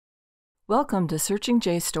Welcome to Searching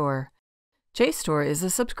JSTOR. JSTOR is a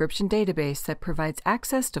subscription database that provides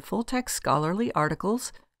access to full-text scholarly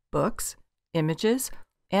articles, books, images,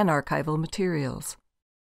 and archival materials.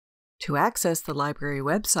 To access the library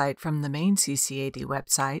website from the main CCAD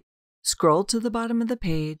website, scroll to the bottom of the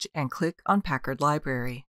page and click on Packard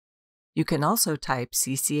Library. You can also type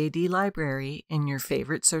CCAD Library in your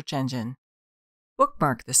favorite search engine.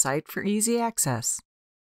 Bookmark the site for easy access.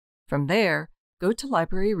 From there, go to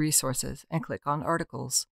Library Resources and click on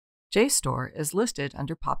Articles. JSTOR is listed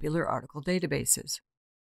under Popular Article Databases.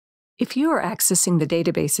 If you are accessing the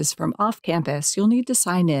databases from off-campus, you'll need to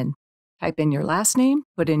sign in. Type in your last name,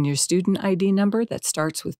 put in your student ID number that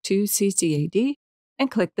starts with 2CCAD, and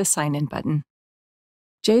click the Sign In button.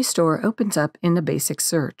 JSTOR opens up in the basic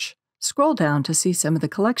search. Scroll down to see some of the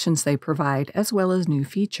collections they provide, as well as new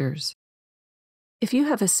features. If you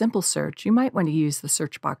have a simple search, you might want to use the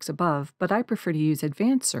search box above, but I prefer to use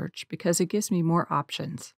Advanced Search because it gives me more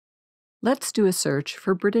options. Let's do a search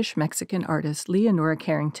for British-Mexican artist Leonora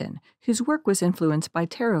Carrington, whose work was influenced by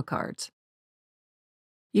tarot cards.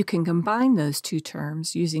 You can combine those two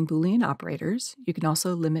terms using Boolean operators. You can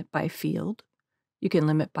also limit by field. You can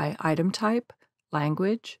limit by item type,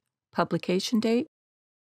 language, publication date.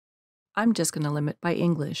 I'm just going to limit by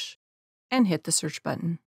English, and hit the search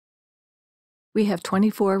button. We have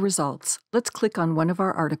 24 results. Let's click on one of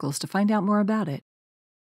our articles to find out more about it.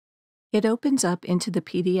 It opens up into the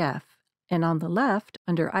PDF, and on the left,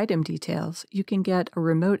 under Item Details, you can get a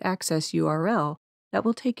remote access URL that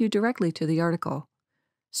will take you directly to the article.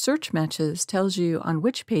 Search Matches tells you on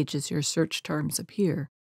which pages your search terms appear,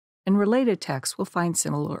 and related text will find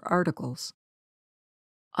similar articles.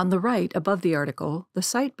 On the right, above the article, the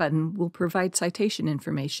Cite button will provide citation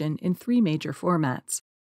information in 3 major formats.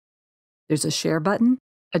 There's a Share button,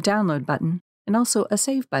 a Download button, and also a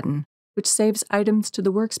Save button, which saves items to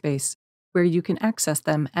the workspace, where you can access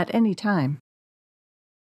them at any time.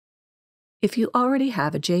 If you already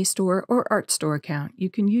have a JSTOR or ArtStore account, you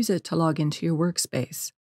can use it to log into your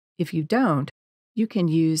workspace. If you don't, you can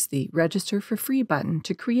use the Register for Free button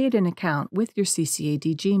to create an account with your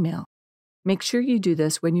CCAD Gmail. Make sure you do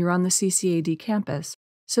this when you're on the CCAD campus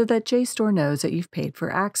so that JSTOR knows that you've paid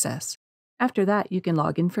for access. After that, you can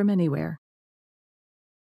log in from anywhere.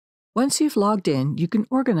 Once you've logged in, you can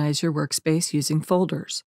organize your workspace using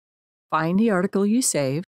folders. Find the article you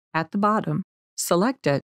saved at the bottom, select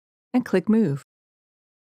it, and click Move.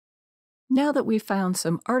 Now that we've found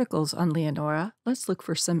some articles on Leonora, let's look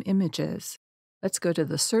for some images. Let's go to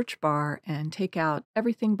the search bar and take out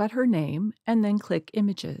everything but her name, and then click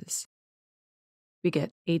Images. We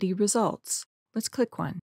get 80 results. Let's click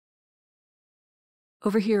one.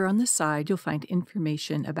 Over here on the side, you'll find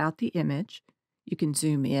information about the image. You can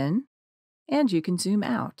zoom in, and you can zoom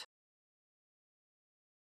out.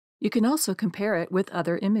 You can also compare it with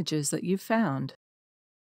other images that you've found.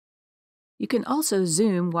 You can also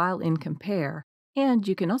zoom while in Compare, and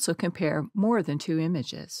you can also compare more than 2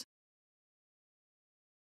 images.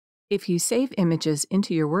 If you save images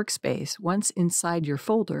into your workspace, once inside your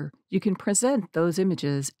folder, you can present those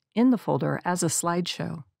images in the folder as a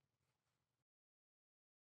slideshow.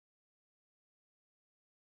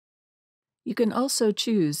 You can also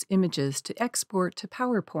choose images to export to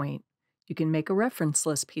PowerPoint. You can make a reference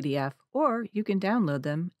list PDF, or you can download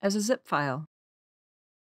them as a zip file.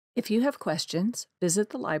 If you have questions, visit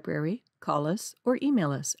the library, call us, or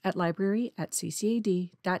email us at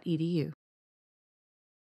library@ccad.edu.